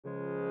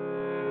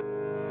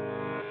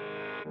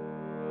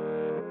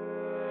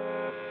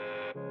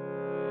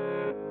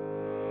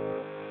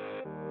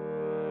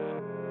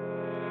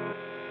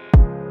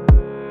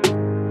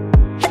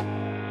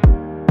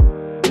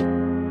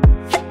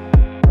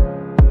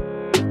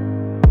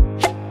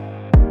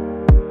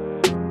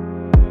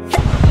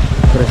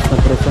na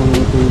press ang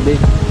tubig.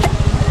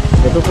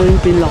 Ito po yung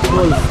pinlock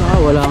walls.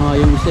 Wala nga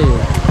yung isa eh.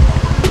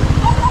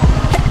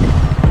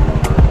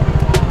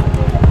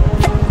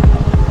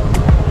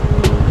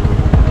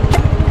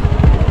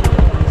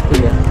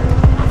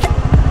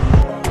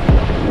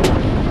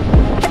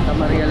 Sa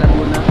Marilaque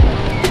muna.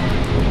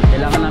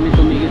 Kailangan namin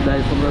tumigil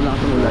dahil sobrang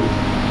lakas ng ulan.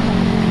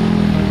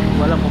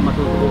 Wala kung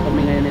matutuloy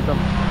kami ngayon ito.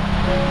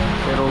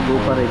 Pero go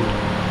pa rin.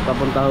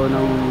 Papunta ho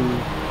ng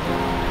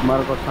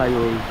Marcos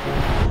Highway.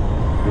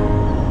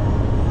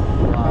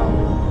 Wow.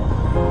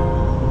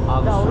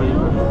 Agos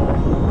River.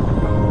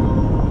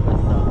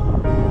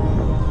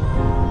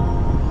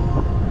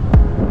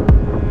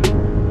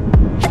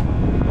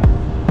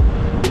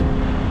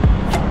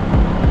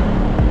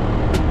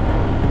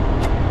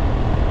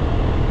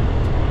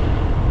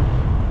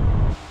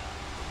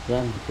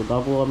 Yan, punta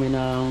po kami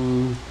ng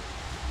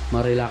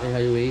Marilaque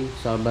Highway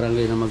sa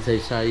barangay na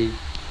Magsaysay,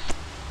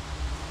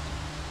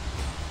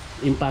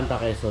 Infanta,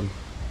 Quezon.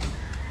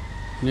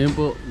 Ngayon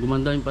po,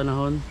 gumanda yung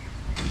panahon.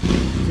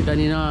 Kasi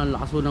kanina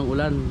lakas ng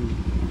ulan,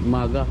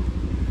 umaga.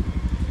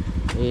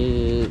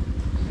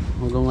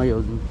 Hanggang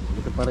ngayon,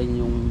 ito pa rin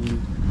yung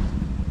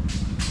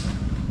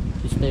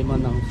sistema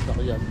ng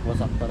sasakyan,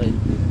 wasak pa rin.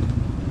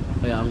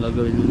 Kaya ang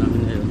gagawin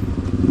namin ngayon,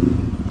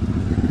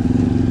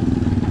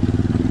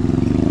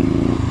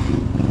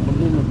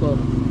 pagmumotor.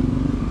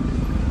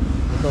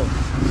 Ito,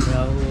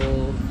 kaya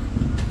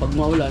pag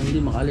maulan,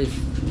 hindi makalis.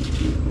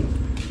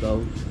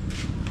 So,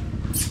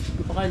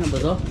 pakain na ba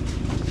ito?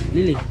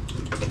 Lily,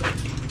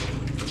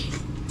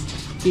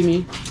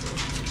 Kimi,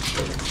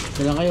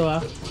 kailan kayo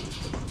ha?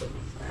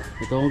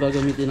 Ito ang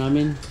gagamitin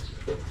namin.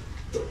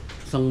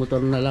 Isang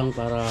motor na lang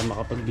para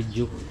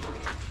makapag-video.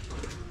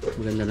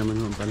 Maganda naman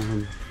ang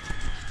panahon.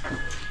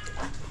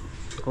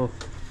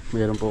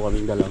 Mayroon po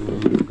kaming dalang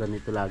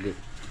ganito lagi.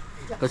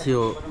 Kasi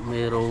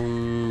mayroong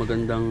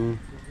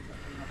magandang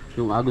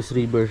yung Agos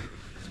River.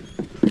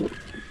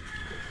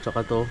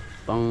 Tsaka to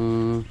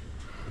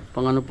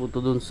pang ano po to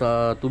dun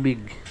sa tubig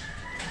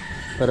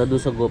para dun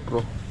sa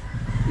GoPro.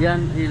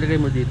 Yan,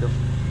 ilagay mo dito.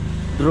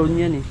 Drone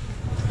yan eh.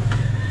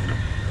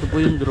 Ito po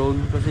yung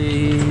drone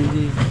kasi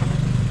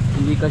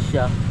hindi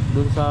kasya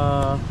dun sa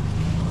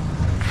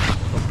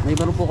may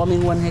meron po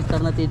kaming 1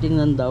 hectare na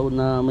titingnan daw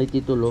na may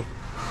titulo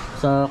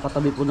sa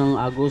katabi po ng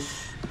Agos.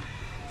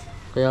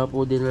 Kaya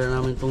po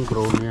dinala namin tong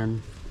drone yan.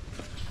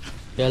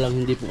 Kaya lang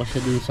hindi po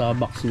kasya dun sa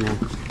box niya.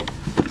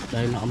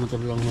 Dahil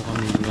nakamotor lang mo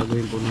kami,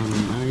 gagawin po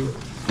namin ay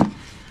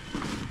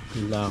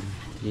yun lang,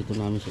 dito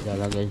namin siya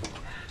lalagay.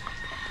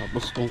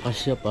 Tapos kung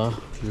kasya pa,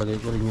 lagay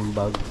ko rin yung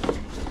bag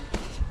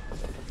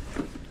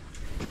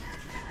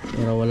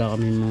para wala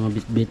kami mga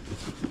bit-bit.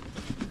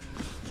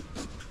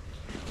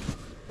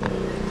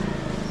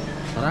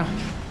 Tara,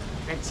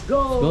 let's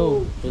go! Go!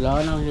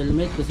 Kailangan ng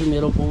helmet kasi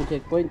meron pong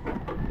checkpoint.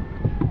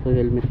 So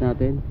helmet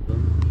natin.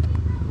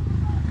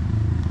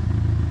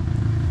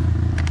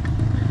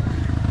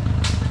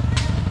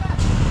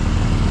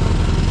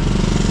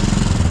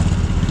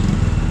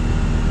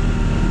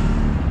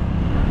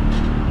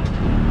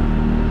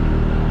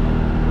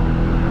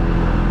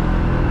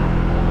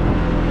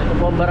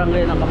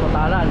 Barangay ng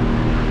Kapatalan,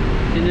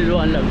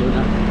 Siniluan,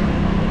 Laguna.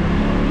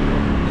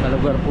 Sa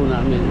lugar po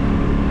namin.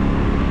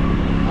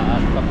 At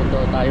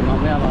papunta tayo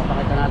mamaya,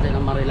 mapakita natin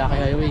ang Marilaque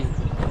Highway,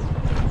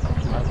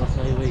 Marcos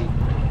Highway.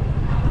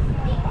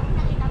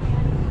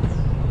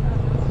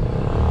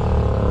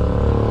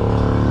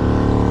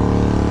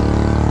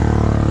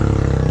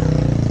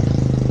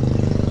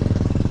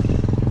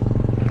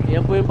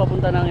 Yan po yung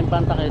papunta ng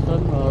Infanta,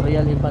 Quezon, o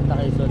Real Infanta,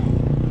 Quezon.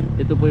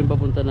 Ito po yung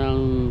papunta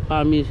ng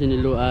Kami,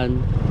 Siniluan,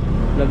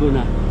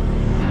 Laguna.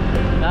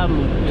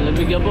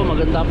 Ilabigyan po,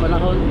 maganda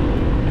panahon.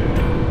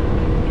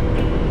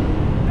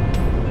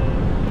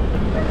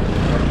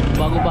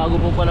 Bago-bago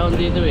po panahon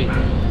dito eh.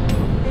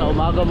 Sa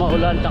umaga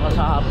maulan, tsaka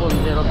sa hapon.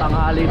 Pero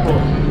tanghali po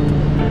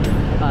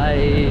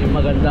ay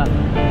maganda.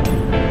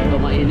 Ito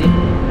mainit.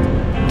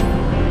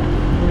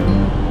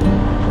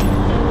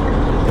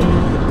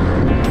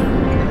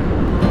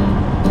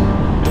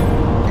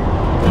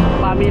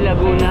 Kami,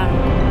 Laguna.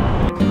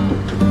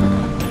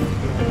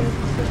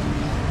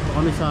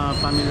 Kami sa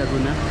PAMI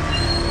Laguna.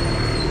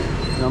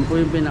 Yan po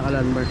yung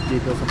pinaka-landmark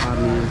dito sa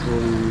PAMI,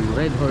 yung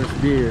Red Horse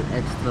Beer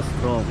Extra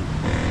Strong.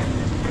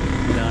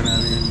 Kailangan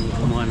namin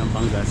kumuha ng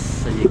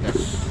panggas sa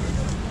Gcash.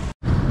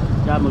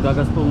 Kaya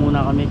magagas po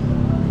muna kami.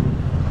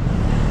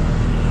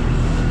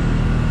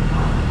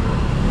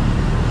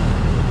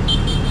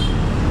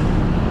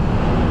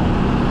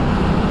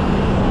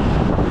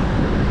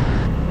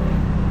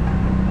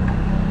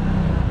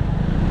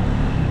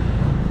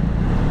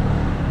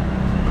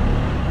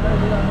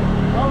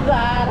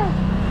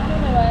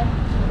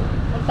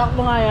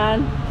 Takbo nga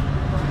yan.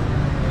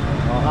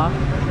 Okay.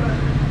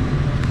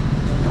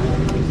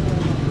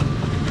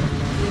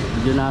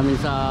 Video namin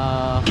sa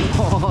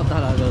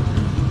talaga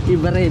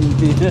iba rin.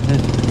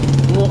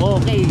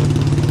 Okay.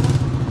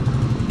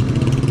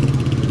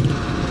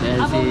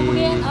 Abang mo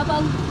yan,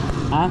 abang.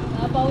 Ha?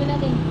 Papawin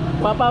natin.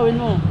 Papawin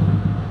mo.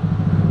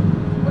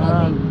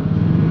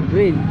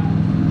 Green.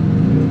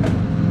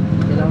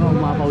 kailangan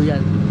umapaw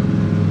yan.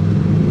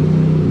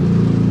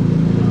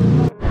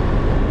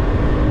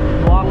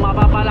 Mukhang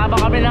mapapalaba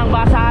kami ng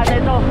basahan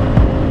nito.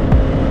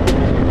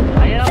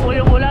 Ayan na po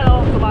yung ulan,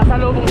 oh,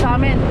 sumasalubong sa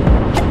amin.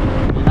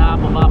 Na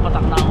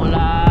pumapatak na ang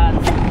ulan.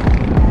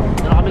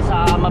 Dito kami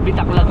sa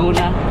Mabitak,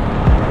 Laguna.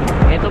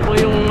 Ito po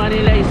yung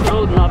Manila East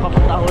Road na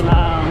papunta ko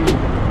ng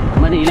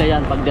Manila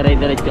yan pag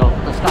dire-diretso.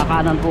 Tapos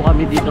kakanan po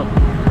kami dito.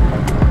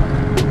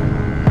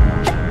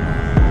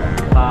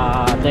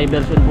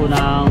 Diversion po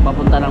ng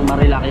papunta ng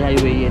Marilaque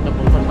Highway. Ito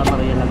po Santa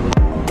Maria, Laguna.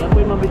 Yan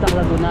po yung Mabitak,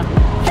 Laguna.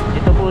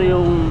 Ito po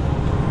yung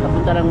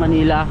papunta ng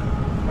Manila.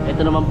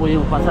 Ito naman po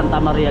yung pa Santa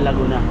Maria,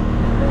 Laguna.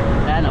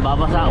 Ayan,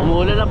 nababasa.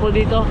 Umuulan na po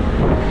dito.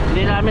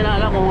 Hindi namin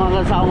alam kung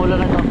hanggang saan umulan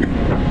na ito.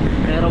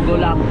 Pero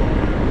go lang.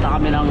 Punta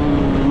kami ng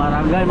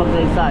Barangay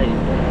Magsaysay.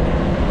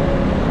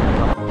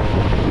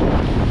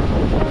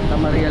 Santa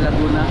Maria,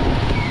 Laguna.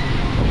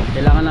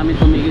 Kailangan namin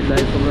tumigil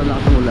dahil sobrang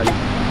lakas ng ulan.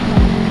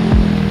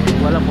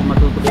 Wala po,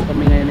 matutuloy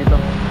kami ngayon ito.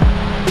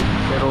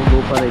 Pero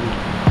go pa rin.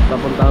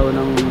 Papunta ko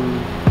ng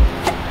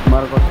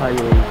Marcos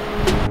Highway.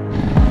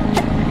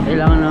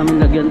 Kailangan namin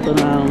lagyan to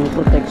ng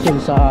protection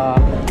sa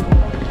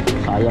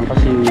sayang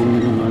kasi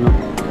yung ano.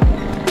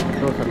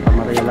 Ito, Santa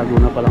Maria,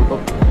 Laguna pa lang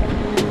to.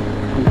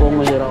 Kung po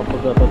mahirap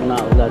pag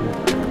naulan.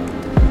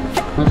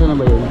 Nasaan na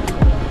ba yun?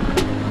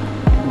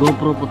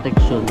 GoPro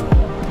protection.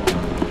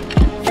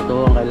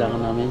 Ito ang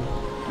kailangan namin.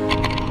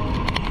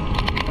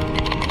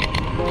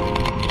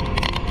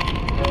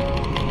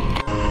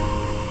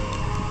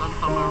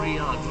 Santa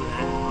Maria, Laguna.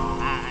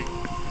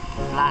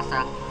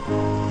 Plaza.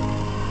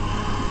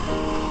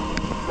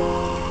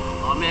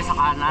 Kami sa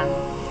kanan.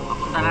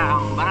 Papunta na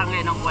ang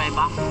barangay ng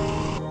Cueva.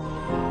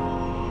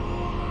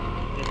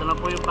 Ito na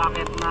po yung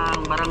packet ng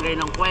barangay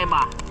ng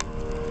Cueva.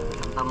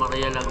 Santa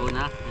Maria,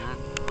 Laguna. Yan.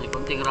 May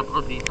konting rough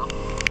road dito.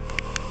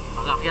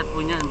 Pag-akyat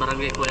po niyan,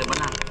 barangay Cueva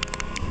na.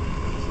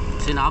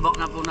 Sinabak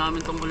na po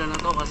namin tong ulan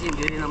na to kasi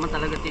hindi rin naman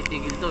talaga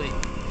titigil to eh.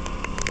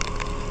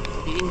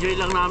 I-enjoy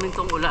lang namin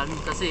tong ulan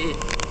kasi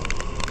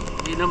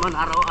hindi naman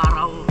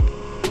araw-araw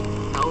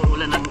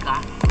nauulanan ka.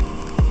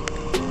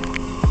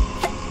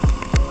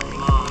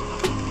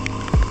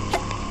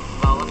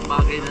 Bawat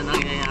bagay na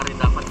nangyayari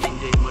dapat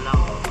enjoy mo lang.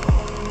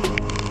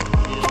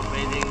 Hindi mo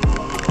pwedeng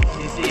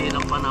sisihin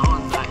ang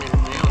panahon dahil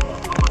ngayon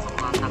papasok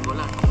na ang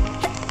tag-ulan.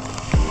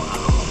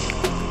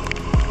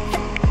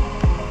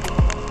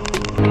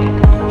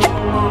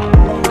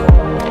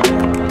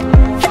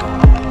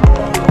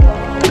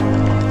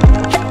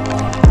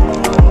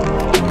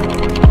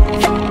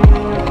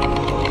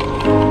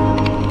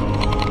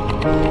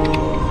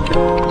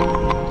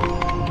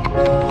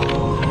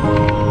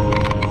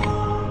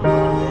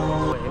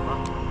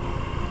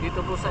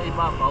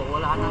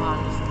 Wala na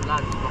halos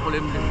ulan,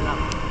 makulimlim lang.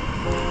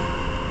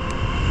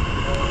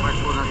 Sa part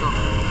po na to.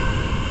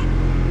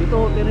 Dito,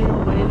 tinan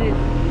yung mainit.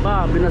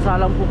 Diba,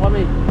 binasalang po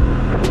kami.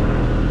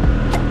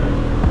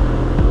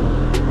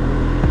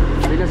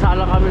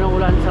 Binasalang kami ng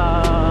ulan sa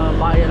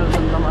bayan ng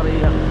Santa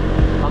Maria.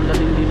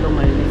 Pagdating dito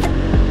mainit.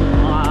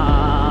 Mga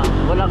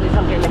walang 1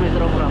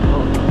 kilometro from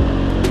road.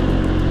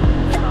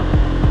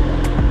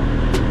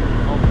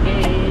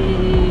 Okay.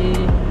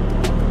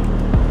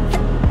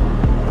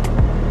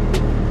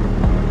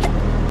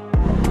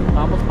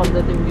 Tapos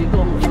pagdating dito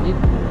ang init,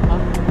 ha?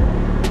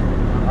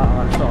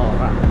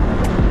 Nakakasora.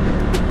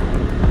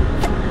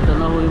 Ito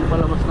na ho yung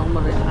palabas ng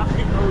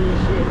Marilaque. Holy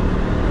shit.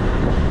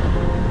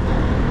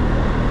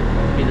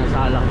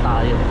 Pinasalang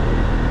tayo.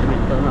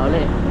 Ito na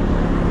ulit.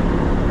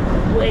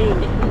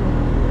 Wait.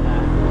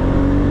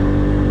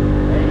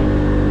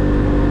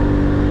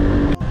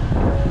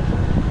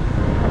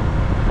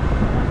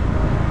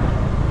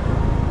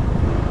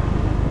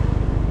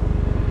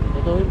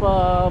 Ito yung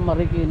pa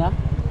Marikina.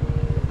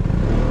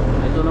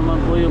 Ito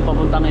naman po yung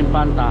papuntang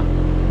Infanta.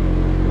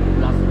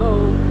 Let's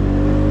go.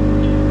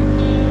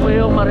 Ito po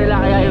yung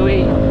Marilaque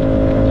Highway,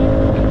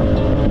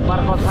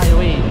 Marcos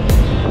Highway.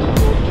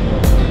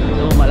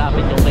 Ito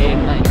malapit yung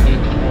KM90.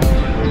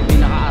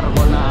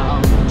 Pinaka-arbor na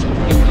ang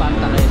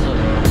Infanta Quezon.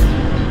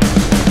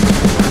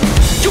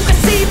 You can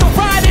see the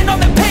riding on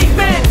the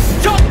pavement.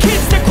 Young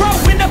kids, they're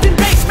growing up in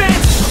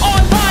basements.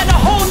 Online, a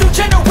whole new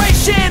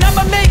generation.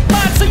 I'ma make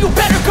mine, so you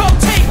better go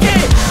take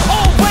it.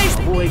 Always.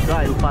 Buhay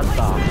ka,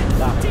 Infanta.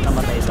 Bakit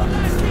namatay ba?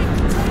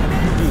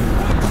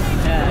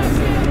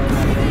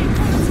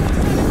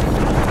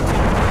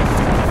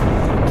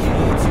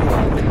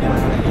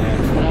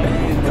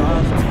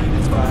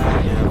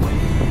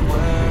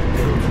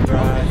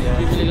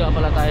 Bibili ka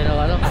pala tayo ng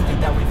ano?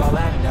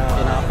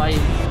 Tinapay.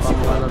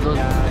 Pamuha na doon.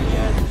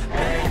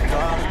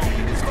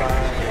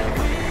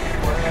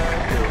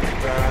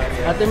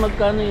 Ate,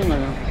 magkano yung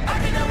ano?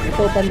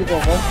 Ito, pandito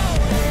ko.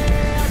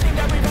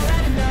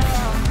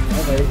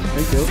 Okay,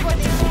 thank you.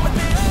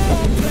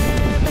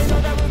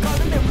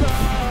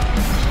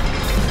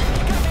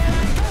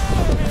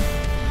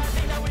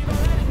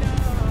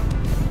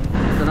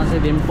 Ito na si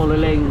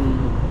Dimpololeng.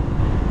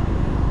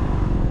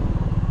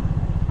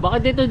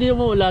 Bakit dito di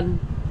umuulan?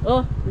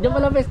 Oh, diyan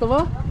pala pesto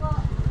mo?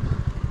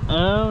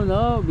 Oh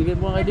no, bigay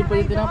mo kay Dimpo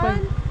yung tinapay.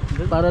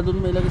 para dun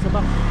may lagay sa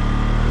box.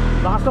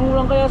 Bakas lang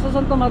ulang kaya sa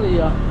Santa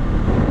Maria.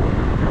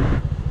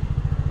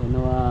 Ano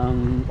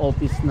ang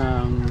office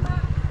ng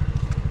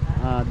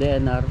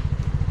DNR.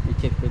 May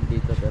checkpoint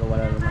dito pero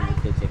wala naman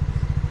nag-check.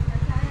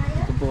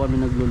 Dito po kami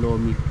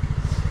naglulomi.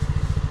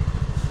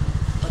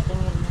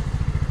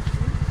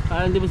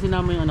 Hindi mo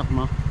sinama yung anak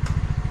mo?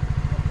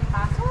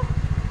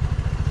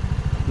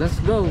 Let's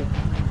go!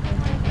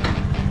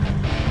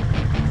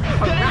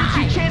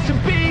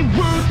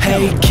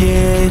 Hey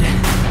kid,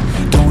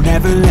 don't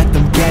ever let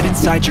them get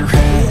inside your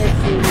head.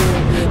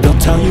 They'll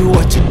tell you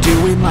what to do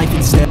in life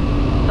instead.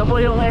 Ito po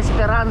yung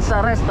Esperanza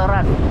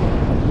Restaurant.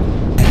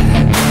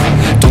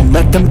 Don't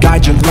let them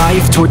guide your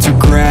life towards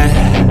regret.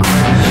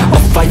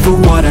 I'll fight for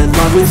what I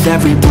love with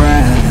every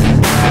breath.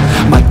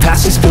 My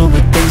past is filled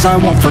with things I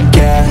won't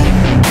forget.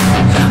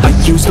 I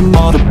use them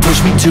all to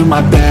push me to my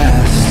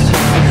best.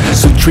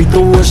 So treat the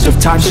worst of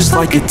times just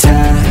like a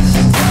test.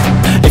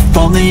 If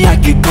only I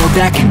could go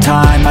back in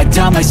time, I'd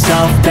tell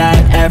myself that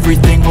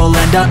everything will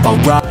end up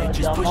alright.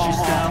 Just push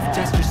yourself,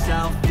 test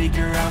yourself,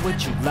 figure out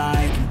what you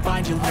like, and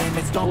find your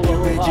limits, don't be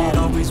rigid,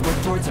 always work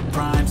towards a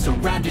prime.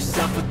 Surround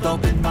yourself with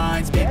open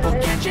minds, people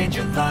can change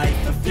your life.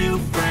 A few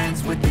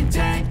friends with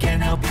intent can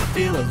help you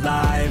feel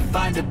alive.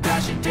 Find a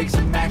passion, take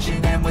some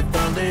action, and with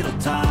a little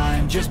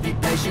time, just be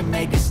patient,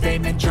 make a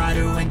statement, try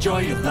to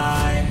enjoy your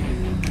life.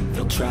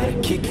 They'll try to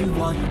kick you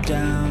while you're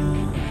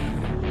down.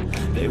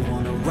 They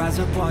wanna rise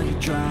up while you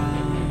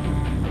drown.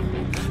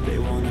 They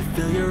wanna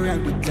fill your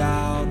head with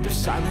doubt. They're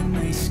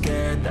silently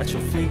scared that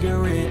you'll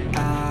figure it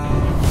out.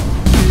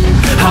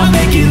 I'll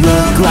make it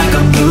look like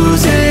I'm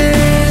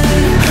losing,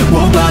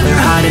 won't bother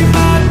hiding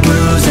my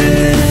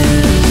bruises.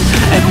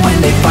 And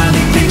when they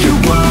finally think you're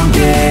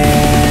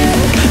wounded,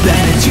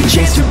 then it's your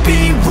chance to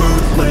be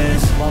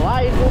ruthless.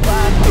 Bawain ko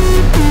ba?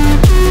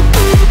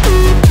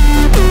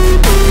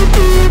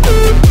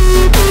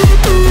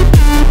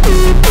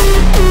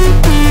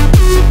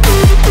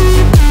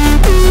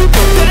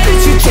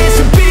 It's your chance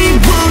to be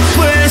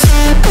ruthless.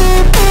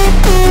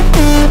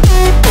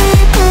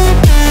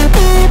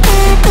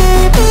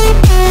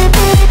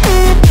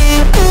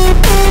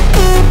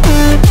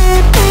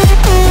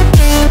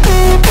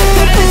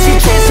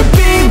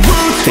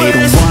 They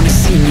don't wanna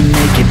see me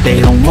make it, they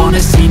don't wanna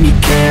see me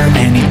care.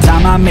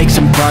 Anytime I make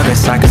some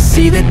progress, I can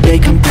see that they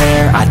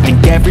compare. I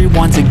think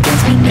everyone's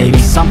against me, maybe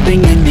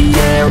something in the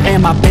air.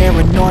 Am I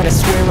paranoid? I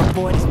swear a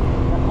voice.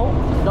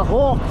 The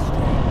Hawk!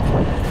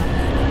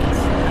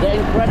 The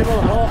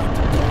Incredible Hawk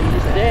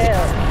is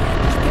there!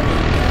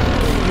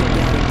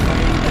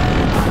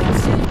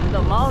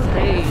 The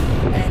mountain!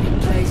 Any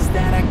place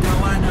that I go,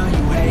 I know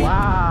you hate.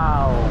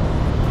 Wow!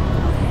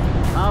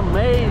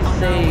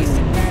 Amazing!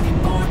 Any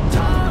more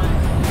time,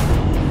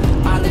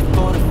 I live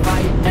for the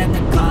fight and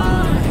the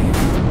climb.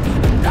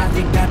 And I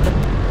think that the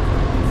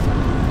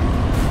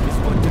is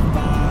what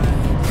defines.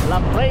 La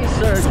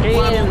Placer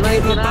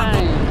KM99!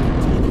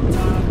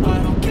 I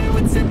don't care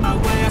what's in my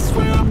way, I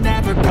swear I'm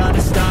never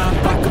gonna stop.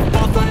 I could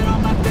fall flat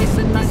on my face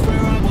and I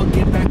swear I will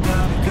get back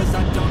up. Cause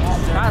I don't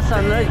deserve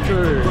Casa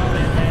Nurture!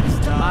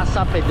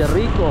 Casa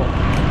Federico!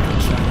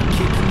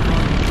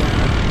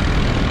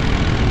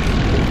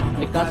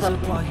 May Casa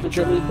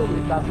Federico,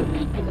 may Casa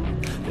Rico.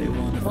 They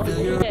wanna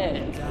fill your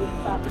head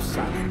up. They're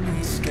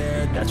silently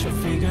scared that you'll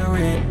figure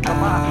it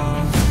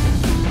out.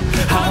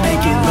 I'll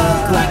make it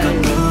look like I'm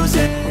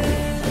losing,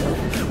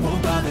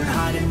 won't bother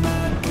hiding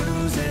my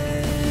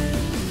bruises.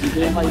 Dito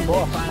yung kay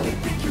boss.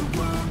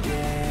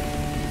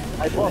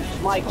 Kay boss,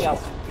 Michael.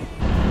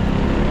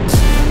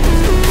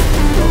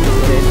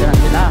 Pwede na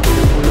sila.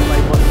 Pulo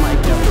kay boss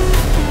Michael.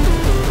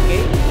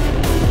 Okay?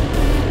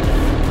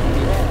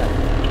 Yeah.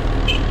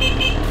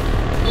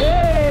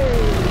 Yay!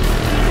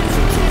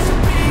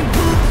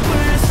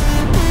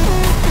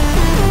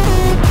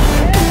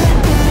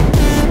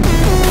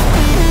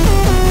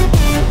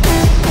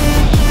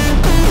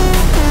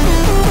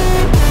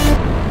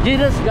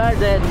 Gina's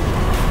Garden.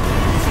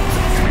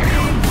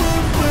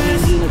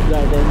 Gina's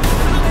Garden.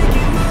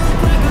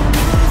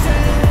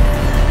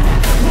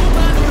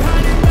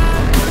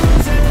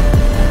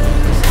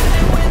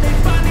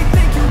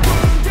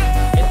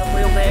 Ito po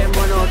yung kay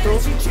Monoto.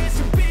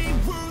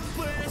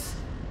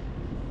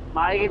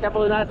 Makikita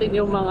po natin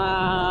yung mga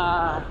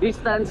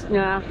distance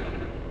niya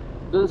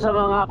dun sa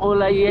mga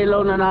kulay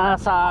yellow na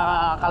nasa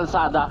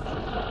kalsada,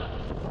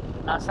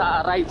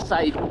 nasa right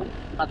side,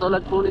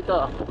 katulad po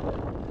nito.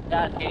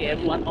 Yan,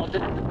 KM1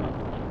 Hotel.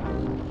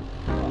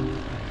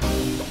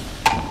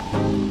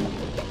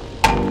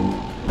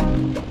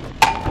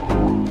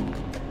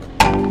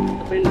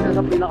 Ito yung isa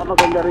sa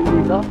pinakamaganda rin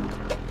dito.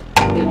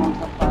 Ito yung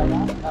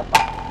sampala,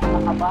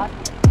 nakabat.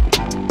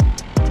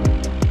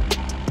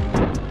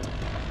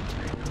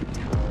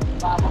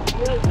 Babak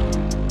yun.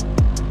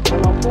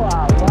 Ito po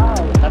wow.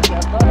 Kasi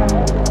ito na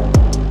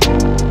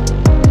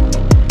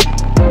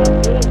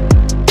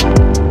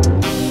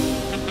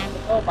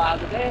ito,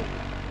 bago eh.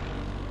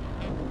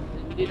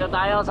 Dito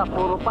tayo sa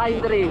puro pine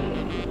tree.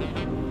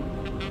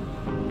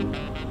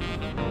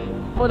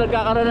 Po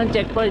nagkakaroon ng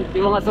checkpoint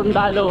yung mga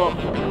sundalo.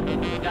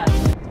 Yan.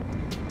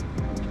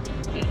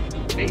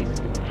 Okay.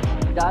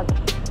 Got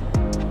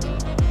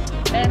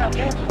and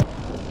okay.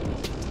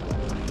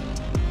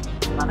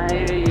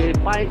 May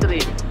pine tree.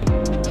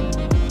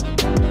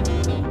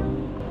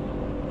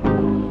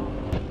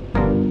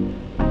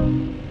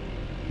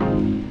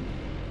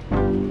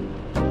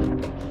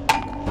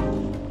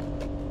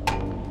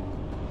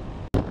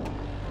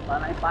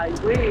 Panay pine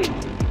tree.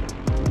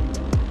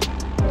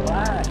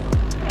 Right.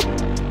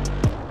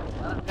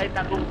 Barangay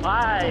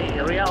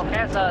Tagumpay, Real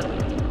Quezon.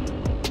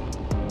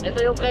 Ito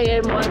yung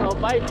kay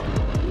M105.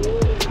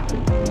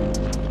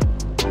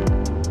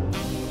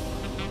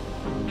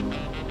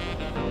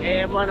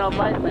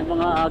 M105, may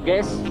mga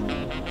guests.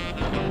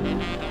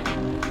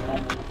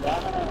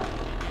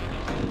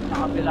 Sa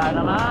kabila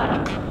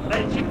naman,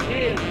 Friendship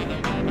Hill.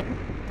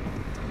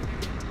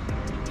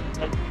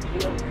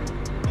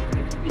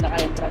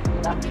 Pinaka-entrance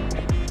nila.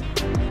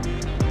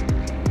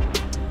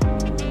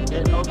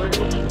 Then over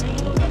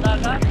sa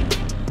dagat.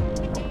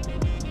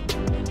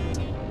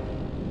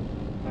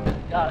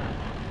 Yan.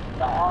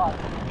 Daan.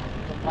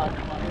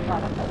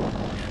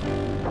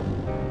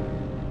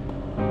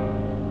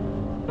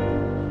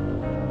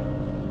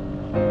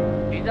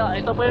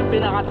 Ito po yung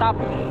pinaka-top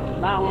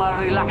ng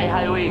Marilaque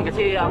Highway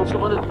kasi ang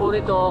sumunod po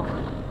nito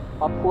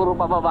puro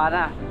pababa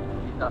na.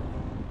 Dito.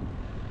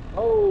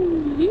 Oh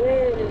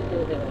yeah!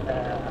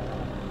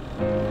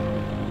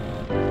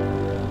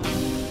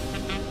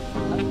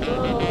 Let's go!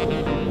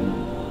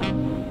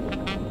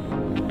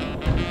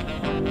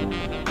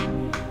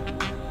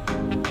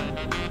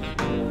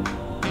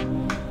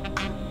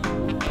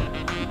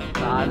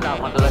 Naala,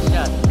 madulas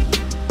yan.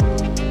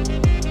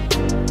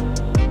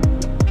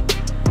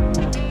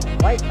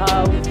 White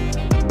House.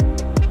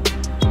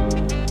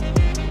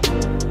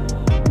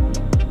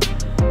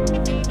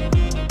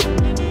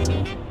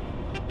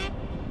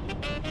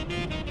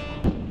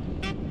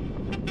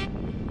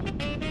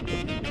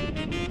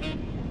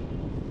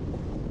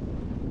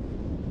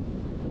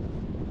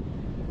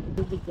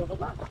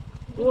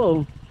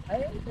 Wow.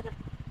 Ay,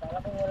 kala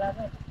ko wala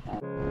na.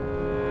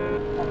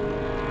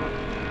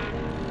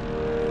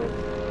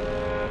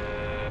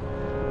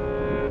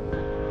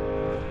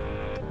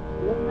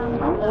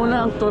 Ang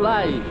unang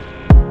tulay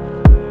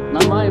na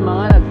may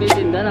mga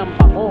nagtitinda ng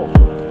pako.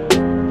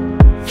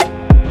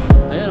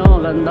 Ayun o,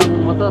 magandang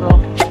motor o.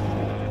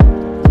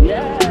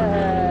 Yeah!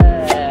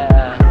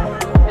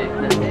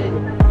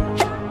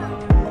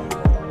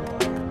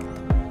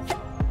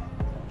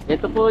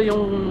 Ito po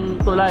yung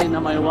tulay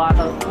na may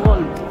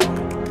waterfall.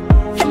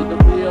 Dito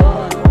po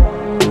yun.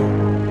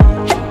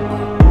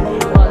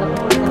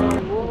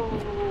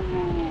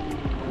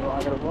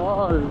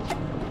 Waterfall.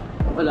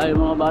 Wala yung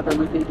mga bata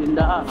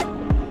nagtitinda.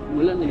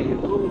 Mulan eh.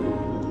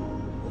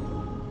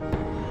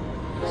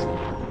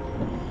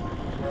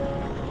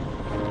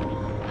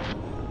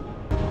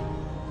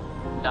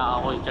 Kaya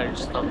ako yung charge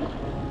stop.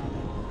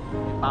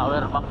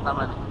 Power bank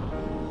naman.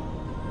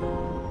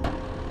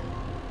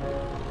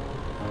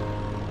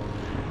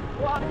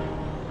 What?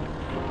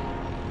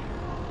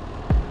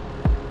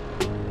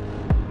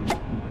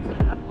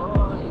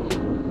 Boy.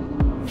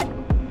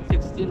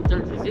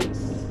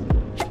 1636.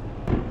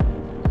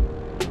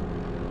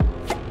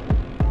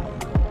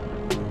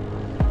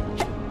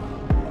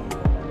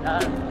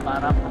 Yan,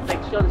 para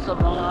protection sa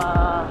mga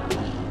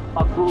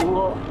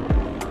pagbuho.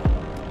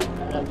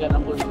 Lagyan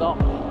ng bundok.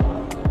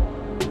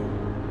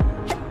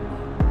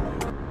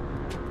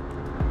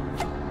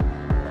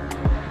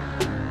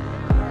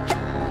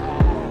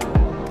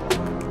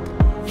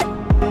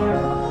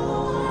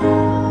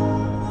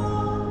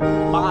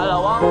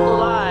 Pangalawang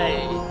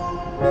tulay.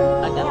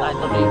 Nandiyan tayo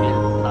tumigil.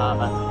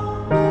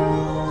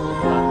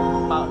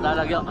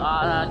 Lalagyan,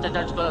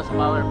 charge ko lang sa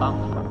power bank.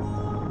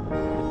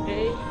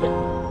 Okay.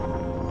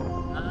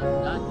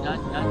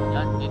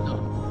 Yan, dito.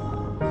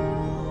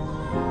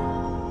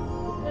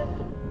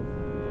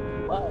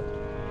 Wow.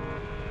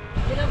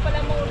 Hindi lang pala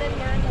maulan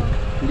na, no?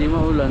 Hindi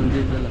maulan,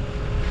 dito lang.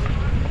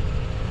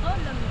 Oh,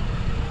 lamig.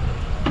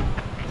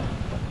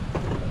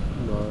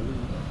 Lalo.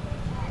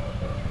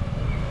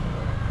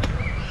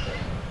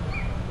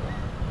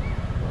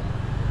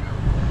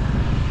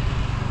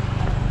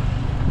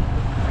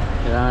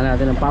 Kailangan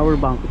natin ng power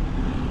bank.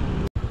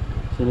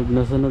 Sunog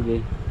na sunog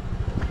eh.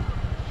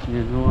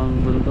 Yan ho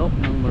ang bundok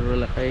ng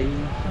Marilaque.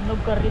 Sunog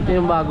ka rin. Ito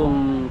yung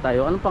bagong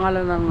tayo. Anong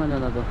pangalan ng ano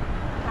na to?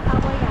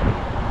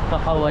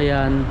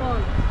 Kakawayan.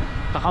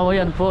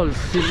 Kakawayan Falls.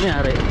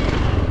 Sinyari.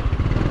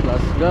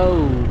 Let's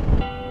go.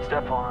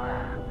 Step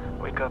 1,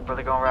 wake up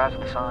early, gonna rise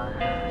with the sun.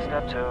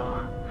 Step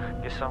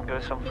 2, get some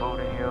good, some food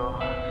in you.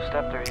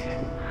 Step 3,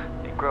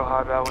 think real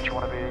hard about what you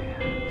wanna be.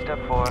 Step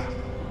 4,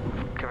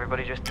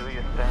 everybody just do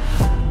your thing.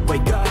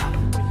 Wake up,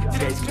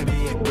 today's gonna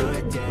be a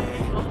good day.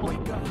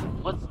 Wake up,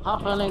 What's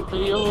happening to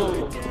you?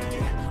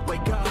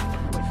 wake up,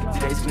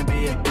 today's gonna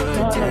be a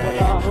good day.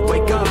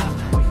 Wake up,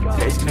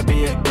 today's gonna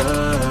be a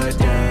good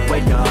day.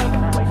 Wake up,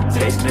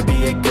 today's gonna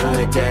be a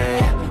good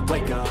day.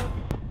 Wake up.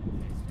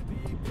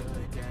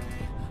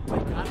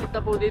 Nakita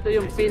po dito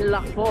yung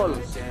Marilaque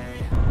Falls.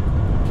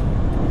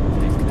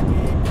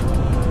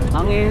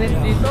 Ang init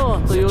dito.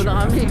 Tuyo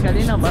na kami.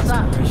 Kanina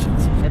basa.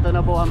 ito na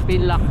po ang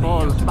Pinlock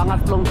Falls,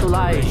 pangatlong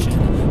tulay.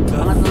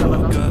 Pangatlo na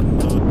ba ito?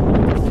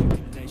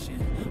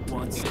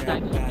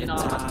 Step at a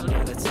time, yeah,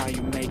 that's how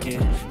you make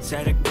it.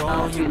 Set a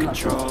goal, you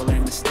control,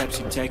 and the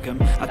steps you take them.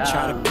 I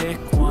try to pick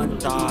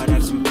one thought, have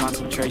some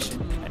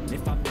concentration. And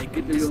if I make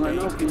a mistake,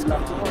 it's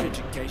called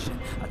education.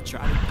 I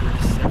try to do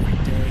this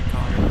every day,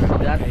 call it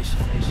motivation.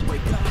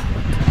 Wake up.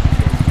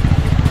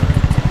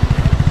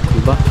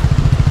 Diba?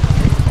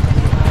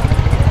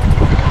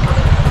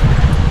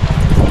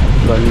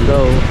 Ganda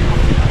oh.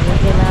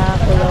 Hindi na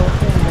kulaw ko.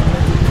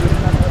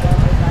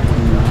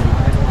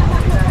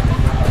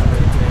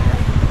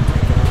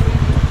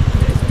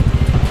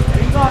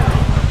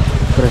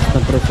 Press na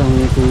press ang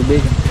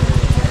tubig.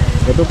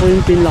 Ito po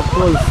yung Pinlock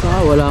Falls.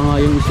 Wala nga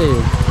yung isa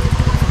eh.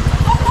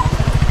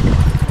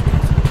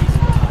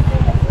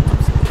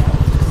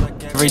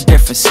 Every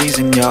different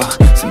season, yo.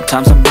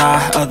 Sometimes I'm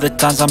high, other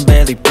times I'm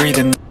barely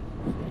breathing.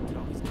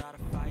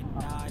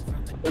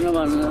 Ito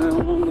naman,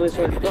 ang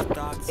resort ko.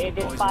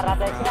 Eden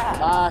Paradise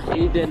na.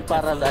 Eden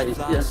Paradise.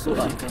 Yan po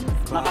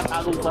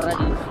nakatagong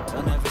paradise.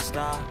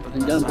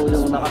 Nandiyan po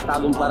yung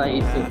nakatagong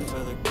paradise.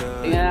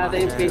 Tingnan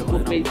natin yung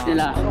Facebook page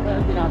nila. Ano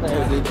kaya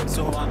tinatayo dito?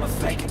 So I'ma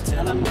fake it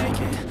till I make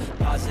it.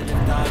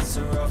 Positive thoughts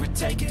are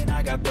overtaken.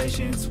 I got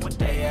patience. One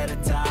day at a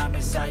time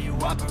is how you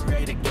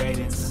operate a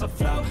cadence.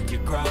 Afloat,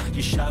 you grow,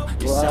 you show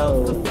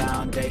yourself the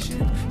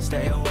foundation.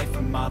 Stay away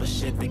from all the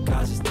shit that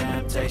causes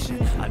temptation.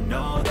 I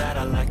know that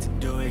I like to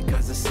do it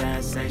cause it's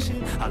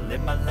sensation. I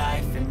live my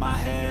life in my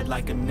head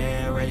like a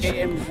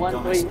narration.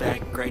 Don't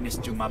expect greatness,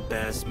 do my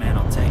best, man,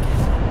 I'll take it.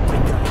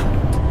 Wake up,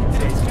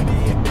 today's gonna be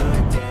a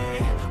good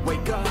day.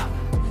 Wake up,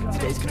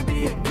 today's gonna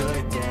be a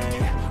good day.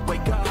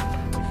 Wake up,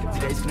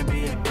 today's gonna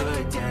be a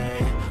good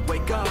day.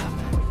 Wake up,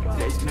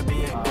 today's gonna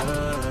be a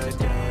good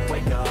day.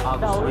 Wake up,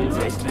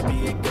 today's gonna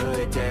be a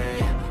good day.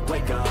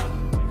 Wake up,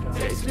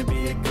 today's gonna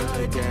be a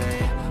good day.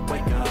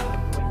 Wake up,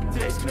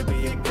 today's gonna be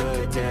a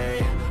good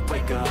day.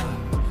 Wake up,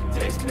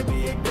 today's gonna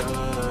be a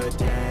good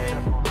day.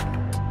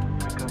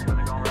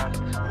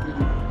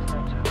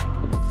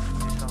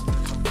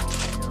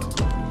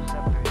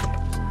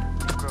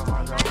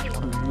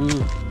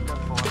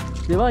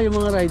 Diba yung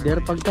mga rider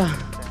pagka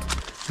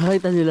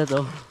nakita nila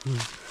to,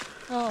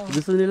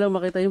 gusto nila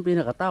makita yung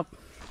pinaka-top,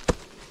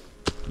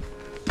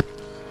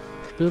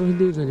 pero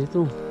hindi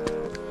ganito.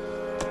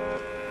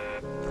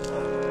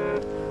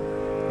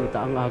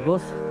 Kita ang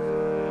agos.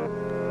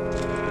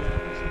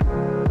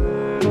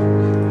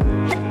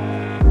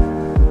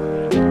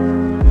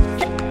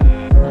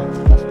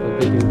 Tapos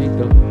pagdating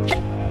dito,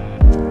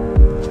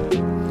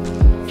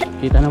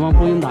 kita naman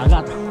po yung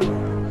dagat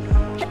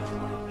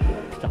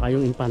tsaka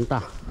yung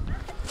impanta.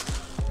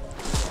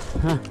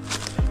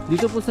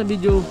 Dito po sa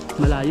video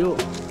malayo,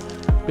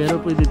 pero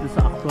po dito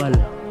sa actual.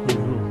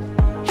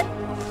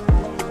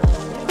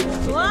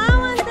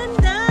 Wow, ang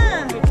ganda!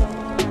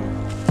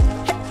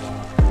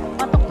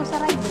 Patok ko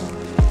sa rider.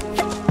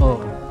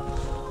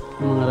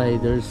 Mga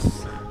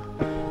riders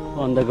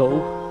on the go.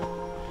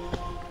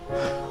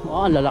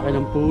 Ang lalaki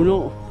ng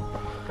puno.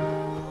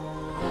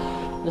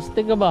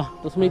 Lastig ka ba?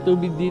 Tapos may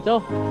tubig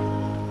dito.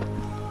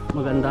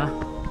 Maganda.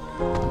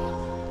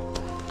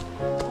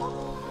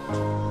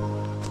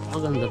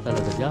 Maganda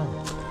talaga dyan.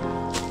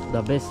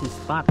 The best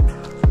spot.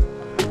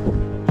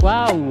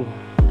 Wow!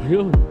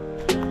 Ayun.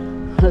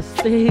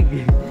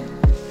 Astig.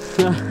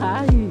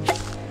 Ay!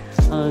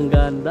 Ang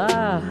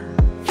ganda.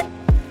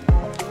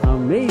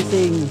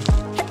 Amazing.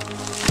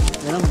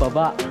 Yan ang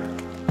baba.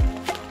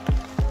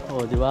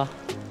 Diba?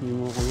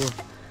 Yung mo ko.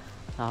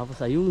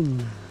 Tapos ayun.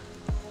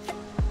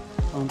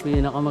 Ang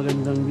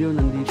pinakamagandang view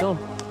nandito.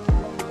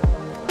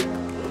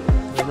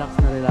 Relax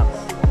na relax.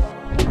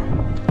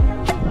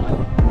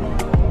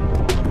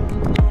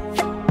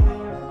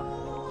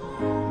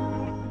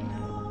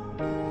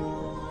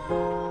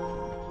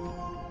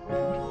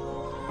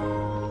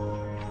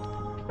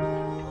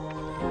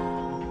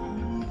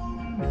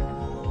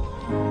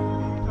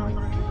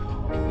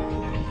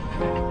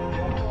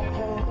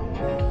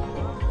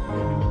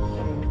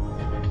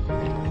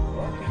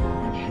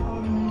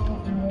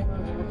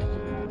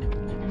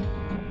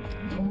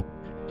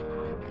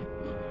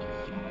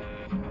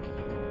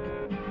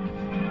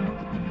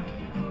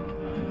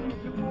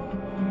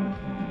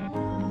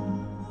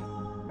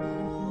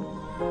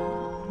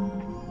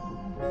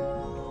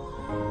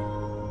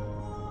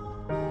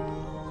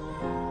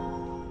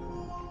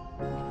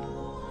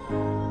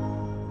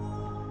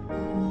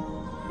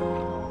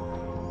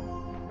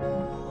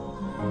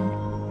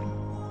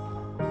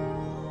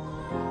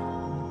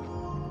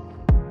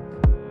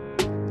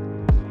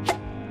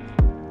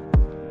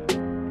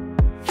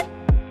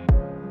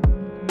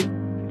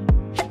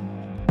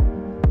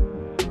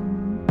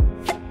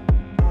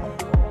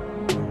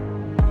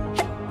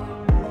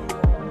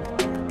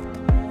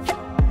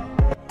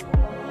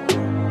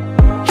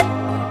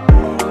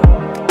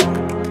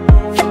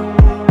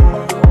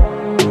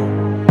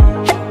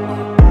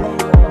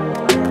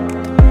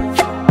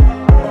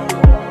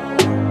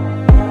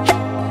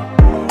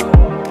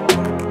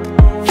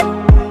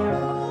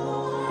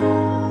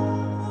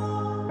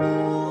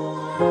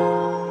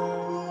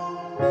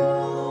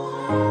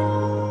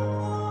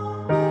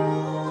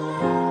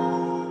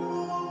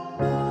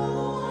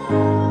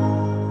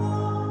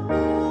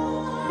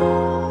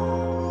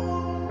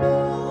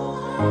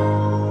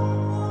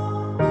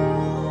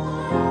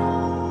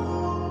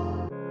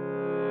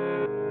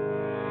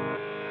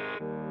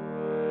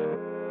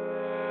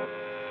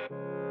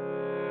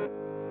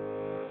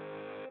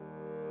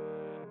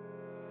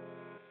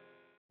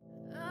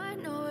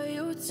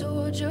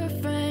 told your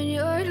friend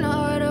you're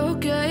not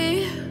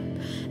okay?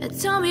 And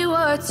tell me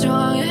what's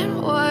wrong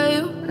and why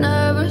you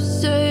never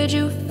said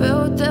you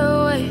felt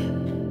that way.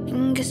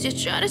 And guess you're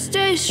trying to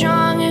stay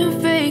strong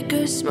and fake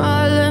a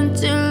smile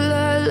until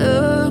I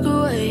look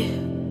away.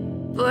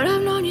 But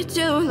I've known you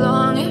too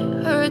long,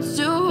 it hurts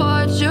to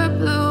watch your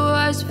blue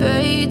eyes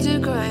fade to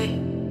gray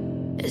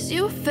as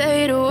you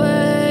fade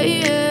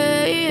away,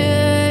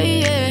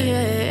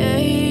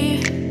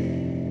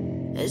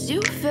 as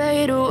you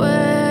fade away.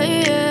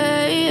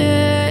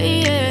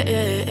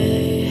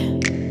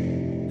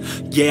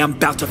 Yeah, I'm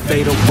about to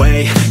fade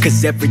away,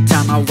 cause every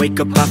time I wake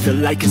up I feel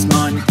like it's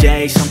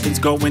Monday. Something's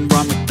going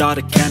wrong with all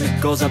the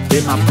chemicals up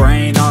in my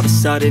brain. All of a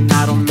sudden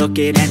I don't look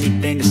at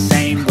anything the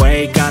same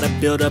way. Got a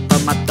buildup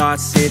of my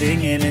thoughts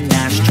sitting in an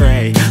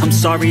ashtray. I'm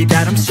sorry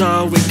that I'm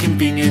so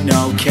inconvenient,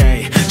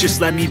 okay? Just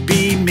let me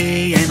be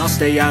me and I'll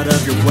stay out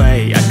of your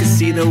way. I can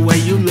see the way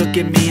you look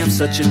at me, I'm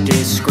such a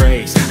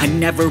disgrace. I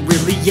never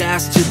really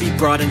asked to be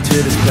brought into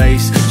this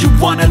place. You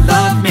wanna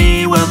love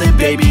me? Well then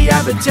baby I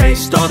have a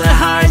taste. All the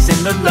highs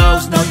and the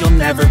lows, no you'll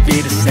never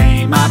be the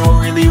same. I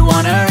don't really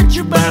wanna hurt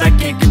you but I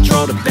can't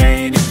control the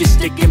pain. If you're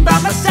sticking by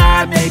my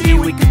side maybe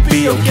we could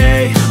be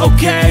okay.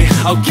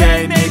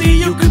 Okay, maybe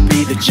you could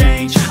be the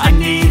change I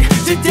need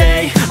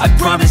today. I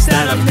promise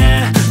that I've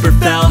never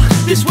felt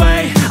this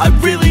way. I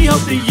really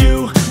hope that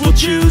you will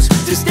choose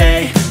to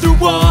stay through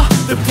all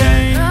the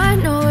pain. I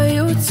know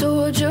you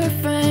told your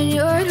friend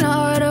you're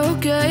not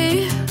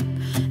okay.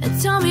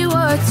 And tell me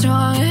what's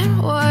wrong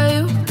and why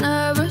you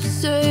never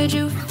said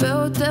you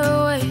felt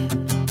that way.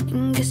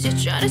 And guess you're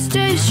trying to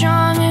stay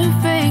strong and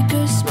fake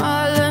a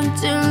smile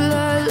until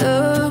I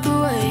look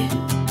away.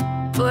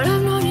 But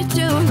I've known you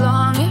too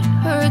long, it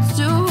hurts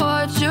to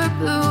watch your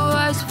blue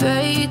eyes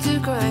fade to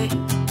gray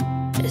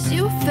as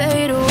you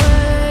fade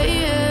away,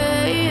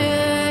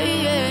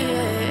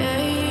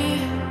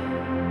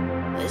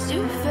 as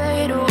you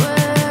fade away,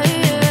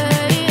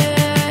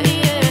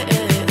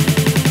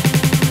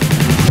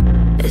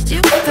 as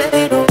you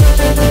fade away.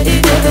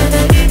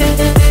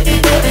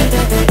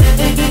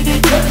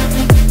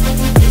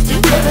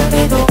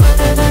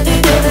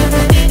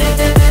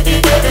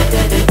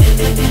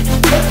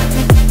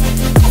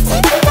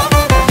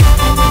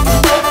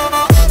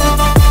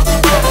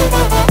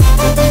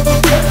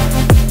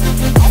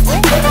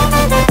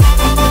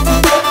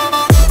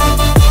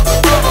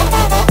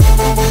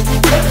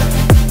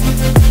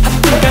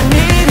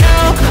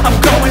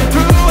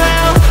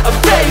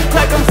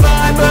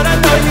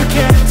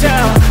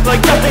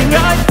 Like nothing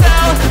I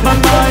felt, my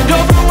mind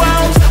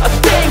overwhelms. I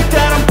think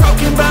that I'm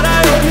broken, but I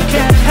hope you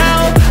can't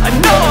help. I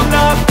know I'm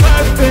not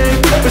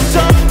perfect, but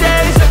some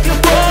days I feel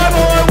far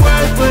more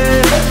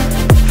worthless.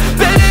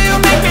 Baby, you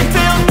make me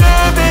feel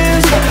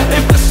nervous.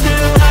 If I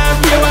still have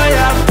you, I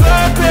have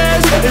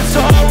purpose. It's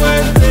all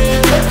worth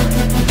it.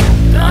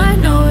 I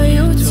know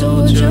you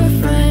told your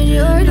friend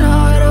you're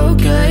not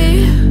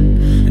okay.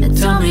 And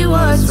tell me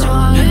what's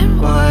wrong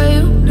and why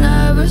you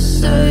never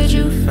said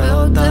you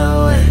felt that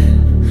way.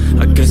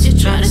 I guess you're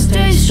trying to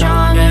stay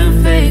strong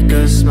and fake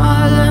a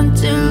smile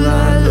until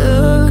I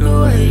look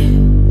away.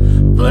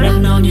 But I've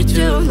known you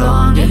too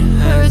long, it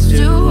hurts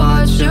to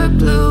watch your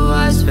blue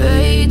eyes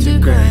fade to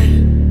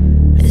gray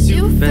as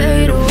you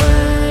fade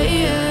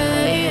away,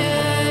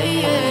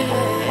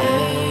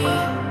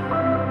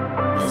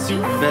 as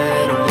you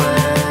fade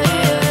away,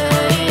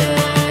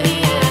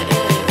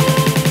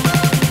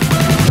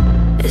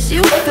 as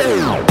you fade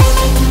away.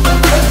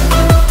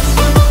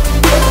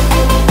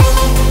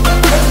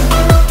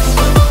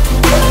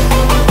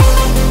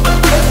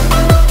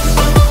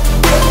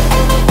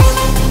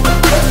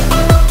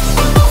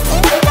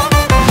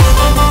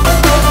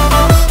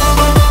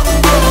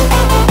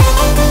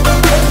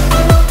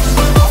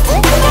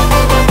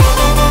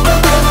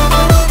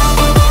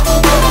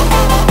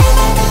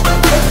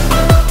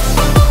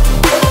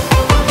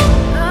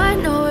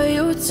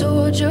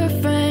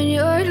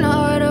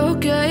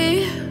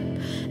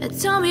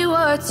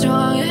 What's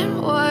wrong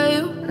and why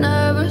you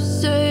never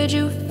said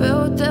you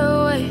felt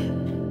that way.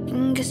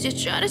 And guess you're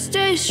trying to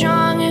stay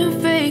strong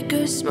and fake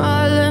a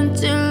smile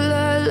until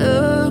I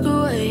look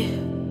away.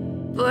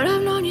 But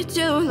I've known you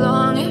too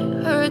long,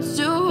 it hurts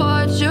to